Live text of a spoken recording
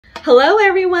Hello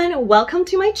everyone, welcome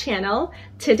to my channel.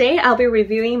 Today I'll be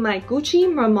reviewing my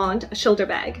Gucci Marmont shoulder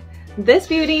bag. This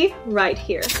beauty right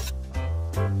here.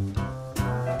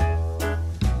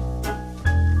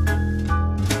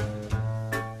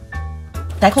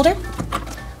 Bag holder,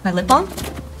 my lip balm,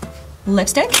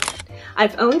 lipstick.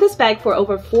 I've owned this bag for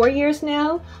over 4 years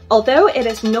now. Although it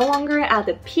is no longer at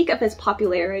the peak of its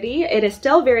popularity, it is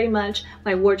still very much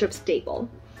my wardrobe staple.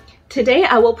 Today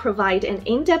I will provide an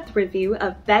in-depth review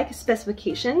of bag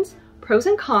specifications, pros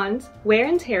and cons, wear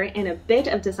and tear, and a bit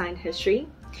of design history.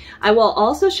 I will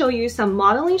also show you some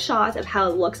modeling shots of how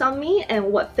it looks on me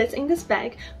and what fits in this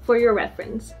bag for your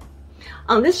reference.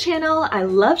 On this channel, I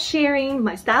love sharing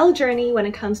my style journey when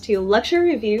it comes to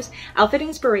luxury reviews, outfit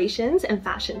inspirations, and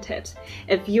fashion tips.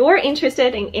 If you're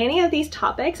interested in any of these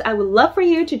topics, I would love for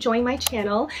you to join my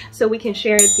channel so we can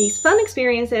share these fun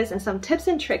experiences and some tips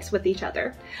and tricks with each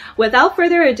other. Without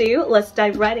further ado, let's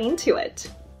dive right into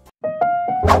it.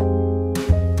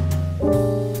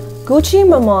 Gucci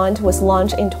Marmont was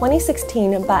launched in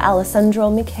 2016 by Alessandro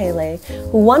Michele,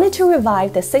 who wanted to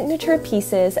revive the signature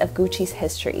pieces of Gucci's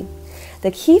history. The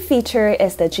key feature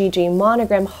is the GG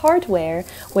monogram hardware,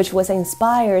 which was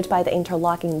inspired by the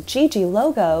interlocking GG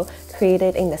logo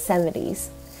created in the 70s.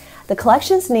 The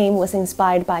collection's name was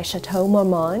inspired by Chateau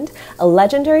Marmont, a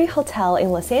legendary hotel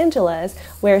in Los Angeles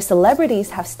where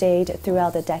celebrities have stayed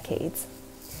throughout the decades.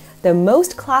 The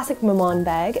most classic Marmont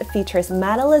bag features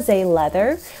matelassé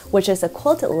leather, which is a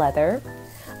quilted leather.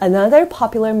 Another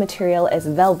popular material is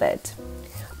velvet.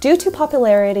 Due to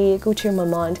popularity, Gucci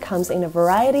Marmont comes in a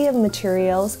variety of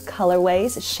materials,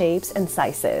 colorways, shapes, and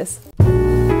sizes.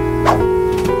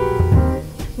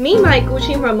 Meet my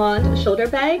Gucci Marmont shoulder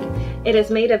bag. It is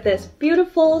made of this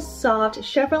beautiful, soft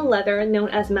chevron leather known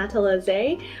as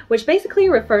matelassé, which basically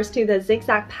refers to the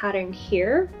zigzag pattern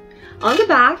here. On the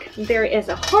back, there is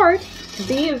a heart,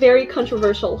 the very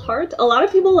controversial heart. A lot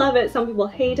of people love it, some people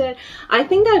hate it. I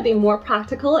think that would be more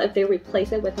practical if they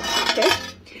replace it with a pocket.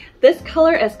 This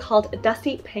color is called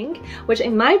Dusty Pink, which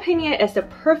in my opinion is the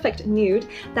perfect nude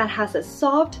that has a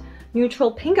soft, neutral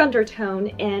pink undertone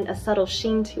and a subtle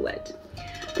sheen to it.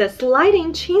 The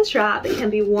sliding chain strap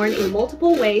can be worn in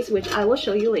multiple ways, which I will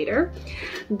show you later.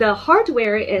 The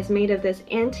hardware is made of this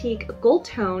antique gold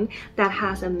tone that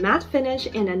has a matte finish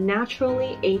and a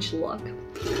naturally aged look.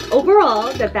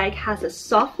 Overall, the bag has a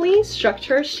softly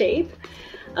structured shape,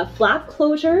 a flap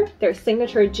closure, their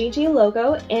signature GG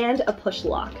logo, and a push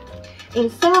lock.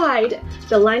 Inside,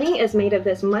 the lining is made of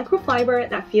this microfiber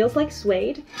that feels like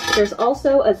suede. There's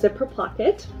also a zipper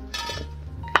pocket.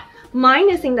 Mine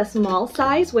is in the small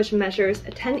size, which measures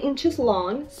 10 inches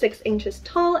long, 6 inches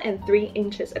tall, and 3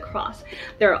 inches across.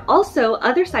 There are also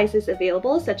other sizes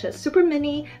available, such as super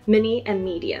mini, mini, and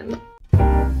medium.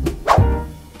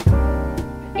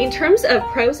 In terms of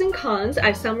pros and cons,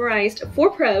 I've summarized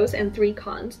 4 pros and 3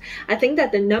 cons. I think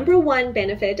that the #1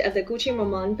 benefit of the Gucci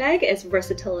Marmont bag is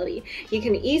versatility. You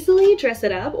can easily dress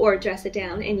it up or dress it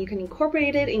down, and you can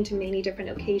incorporate it into many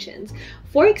different occasions.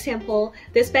 For example,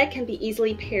 this bag can be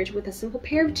easily paired with a simple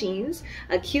pair of jeans,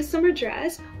 a cute summer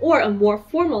dress, or a more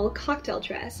formal cocktail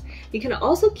dress. You can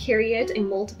also carry it in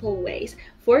multiple ways.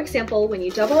 For example, when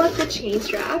you double up the chain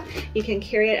strap, you can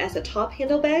carry it as a top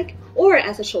handle bag or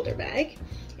as a shoulder bag.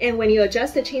 And when you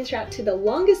adjust the chain strap to the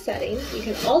longest setting, you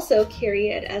can also carry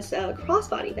it as a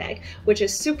crossbody bag, which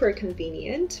is super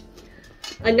convenient.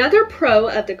 Another pro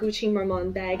of the Gucci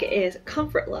Marmont bag is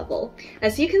comfort level.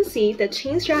 As you can see, the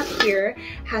chain strap here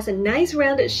has a nice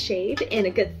rounded shape and a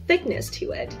good thickness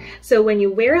to it. So when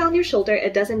you wear it on your shoulder,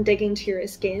 it doesn't dig into your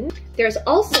skin. There's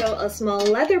also a small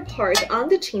leather part on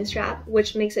the chain strap,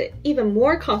 which makes it even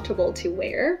more comfortable to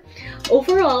wear.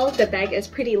 Overall, the bag is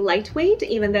pretty lightweight,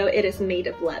 even though it is made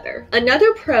of leather.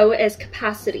 Another pro is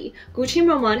capacity. Gucci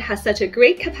Marmont has such a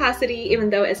great capacity, even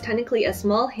though it's technically a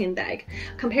small handbag.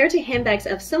 Compared to handbags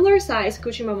of similar size,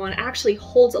 Gucci Marmont actually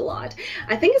holds a lot.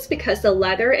 I think it's because the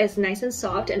leather is nice and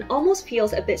soft and almost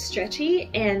feels a bit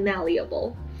stretchy and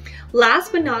malleable.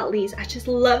 Last but not least, I just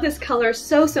love this color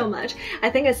so much. I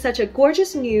think it's such a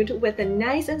gorgeous nude with a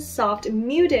nice and soft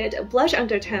muted blush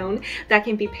undertone that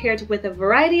can be paired with a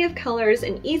variety of colors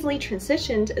and easily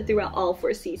transitioned throughout all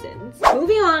 4 seasons.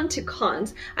 Moving on to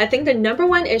cons, I think the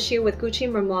 #1 issue with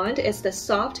Gucci Marmont is the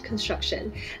soft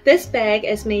construction. This bag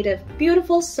is made of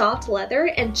beautiful soft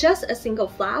leather and just a single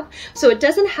flap, so it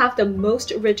doesn't have the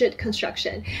most rigid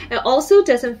construction. It also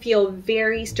doesn't feel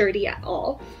very sturdy at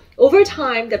all. Over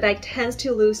time, the bag tends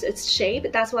to lose its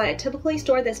shape. That's why I typically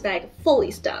store this bag fully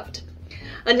stuffed.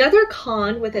 Another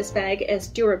con with this bag is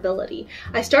durability.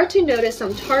 I start to notice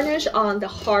some tarnish on the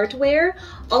hardware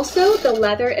Also, the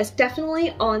leather is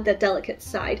definitely on the delicate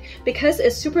side. Because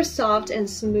it's super soft and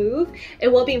smooth, it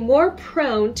will be more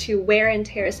prone to wear and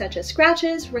tear such as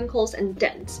scratches, wrinkles, and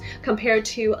dents compared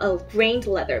to a grained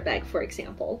leather bag, for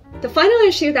example. The final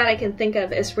issue that I can think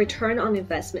of is return on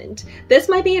investment. This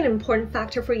might be an important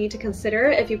factor for you to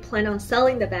consider if you plan on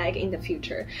selling the bag in the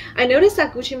future. I noticed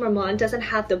that Gucci Marmont doesn't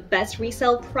have the best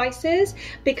resale prices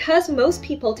because most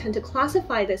people tend to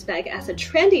classify this bag as a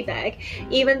trendy bag,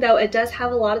 even though it does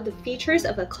have a lot of the features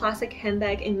of a classic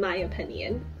handbag in my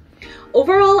opinion.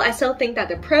 Overall, I still think that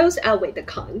the pros outweigh the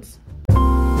cons.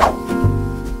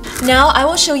 Now I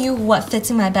will show you what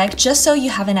fits in my bag just so you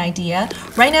have an idea.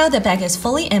 Right now the bag is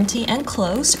fully empty and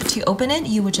closed. To open it,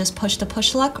 you would just push the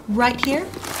push lock right here.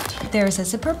 There is a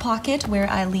zipper pocket where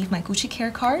I leave my Gucci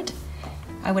Care card.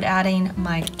 I would add in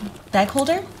my bag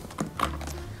holder,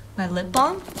 my lip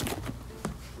balm,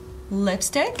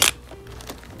 lipstick,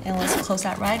 and let's close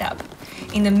that right up.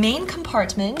 In the main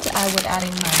compartment, I would add in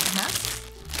my mask,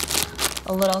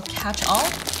 a little catch-all.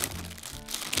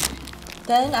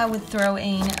 Then I would throw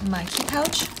in my key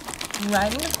pouch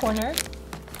right in the corner.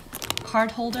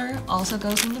 Card holder also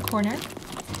goes in the corner.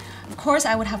 Of course,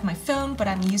 I would have my phone, but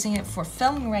I'm using it for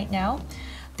filming right now.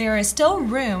 There is still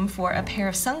room for a pair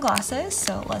of sunglasses,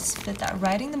 so let's fit that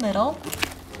right in the middle.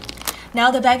 Now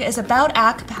the bag is about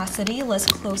at capacity. Let's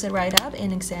close it right up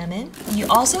and examine. You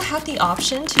also have the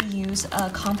option to use a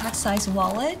compact size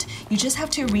wallet. You just have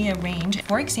to rearrange.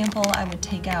 For example, I would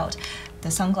take out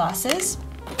the sunglasses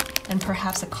and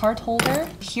perhaps a card holder.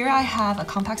 Here I have a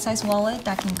compact size wallet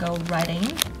that can go right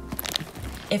in.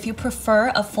 If you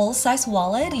prefer a full-size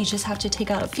wallet, you just have to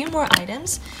take out a few more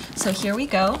items. So here we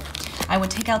go. I would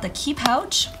take out the key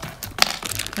pouch,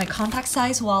 my compact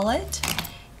size wallet,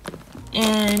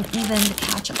 and even the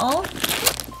catch-all.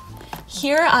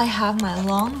 Here I have my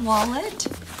long wallet,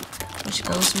 which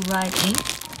goes right in.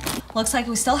 Looks like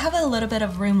we still have a little bit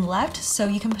of room left, so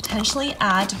you can potentially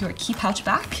add your key pouch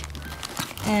back.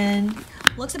 And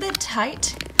looks a bit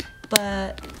tight,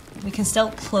 but we can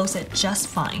still close it just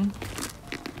fine.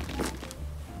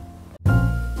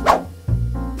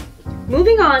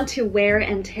 Moving on to wear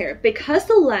and tear. Because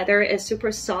the leather is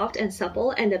super soft and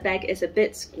supple and the bag is a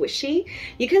bit squishy,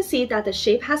 you can see that the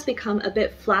shape has become a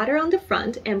bit flatter on the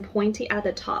front and pointy at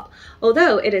the top,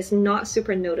 although it is not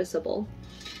super noticeable.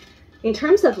 In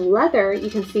terms of leather, you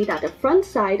can see that the front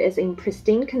side is in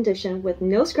pristine condition with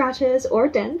no scratches or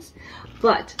dents,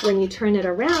 but when you turn it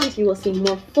around, you will see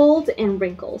more folds and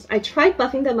wrinkles. I tried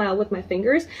buffing them out with my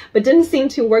fingers, but didn't seem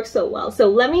to work so well, so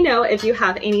let me know if you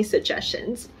have any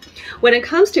suggestions. When it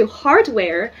comes to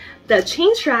hardware, the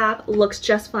chain strap looks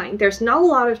just fine. There's not a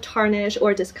lot of tarnish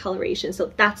or discoloration,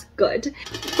 so that's good.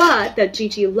 But the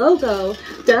GG logo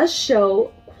does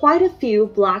show quite a few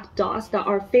black dots that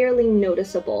are fairly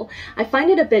noticeable. I find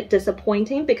it a bit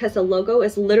disappointing because the logo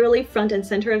is literally front and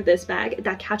center of this bag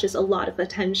that catches a lot of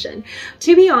attention.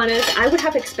 To be honest, I would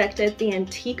have expected the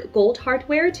antique gold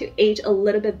hardware to age a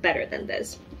little bit better than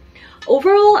this.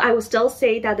 Overall, I would still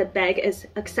say that the bag is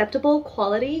acceptable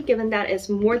quality given that it's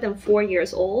more than 4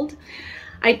 years old.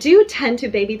 I do tend to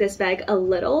baby this bag a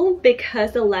little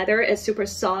because the leather is super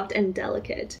soft and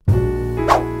delicate.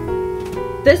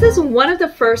 This is one of the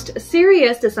first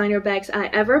serious designer bags I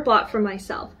ever bought for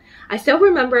myself. I still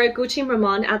remember Gucci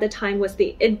Marmont at the time was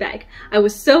the it bag. I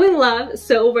was so in love,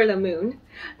 so over the moon.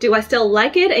 Do I still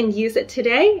like it and use it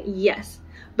today? Yes.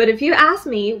 But if you ask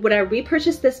me, would I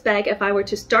repurchase this bag if I were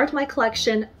to start my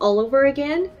collection all over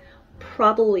again?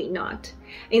 Probably not.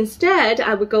 Instead,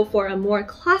 I would go for a more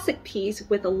classic piece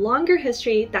with a longer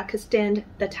history that could stand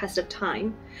the test of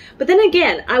time. But then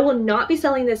again, I will not be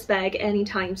selling this bag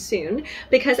anytime soon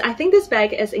because I think this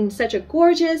bag is in such a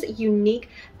gorgeous, unique,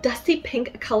 dusty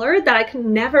pink color that I could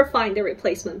never find a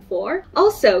replacement for.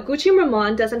 Also, Gucci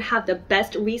Marmont doesn't have the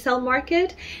best resale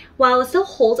market, while it still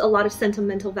holds a lot of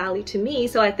sentimental value to me,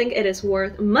 so I think it is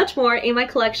worth much more in my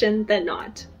collection than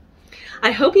not. I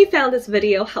hope you found this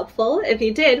video helpful. If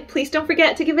you did, please don't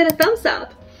forget to give it a thumbs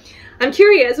up. I'm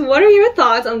curious, what are your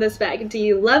thoughts on this bag? Do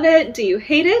you love it? Do you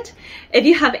hate it? If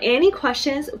you have any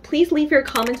questions, please leave your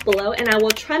comments below and I will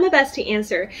try my best to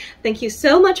answer. Thank you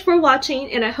so much for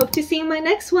watching and I hope to see you in my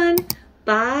next one.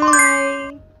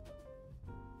 Bye!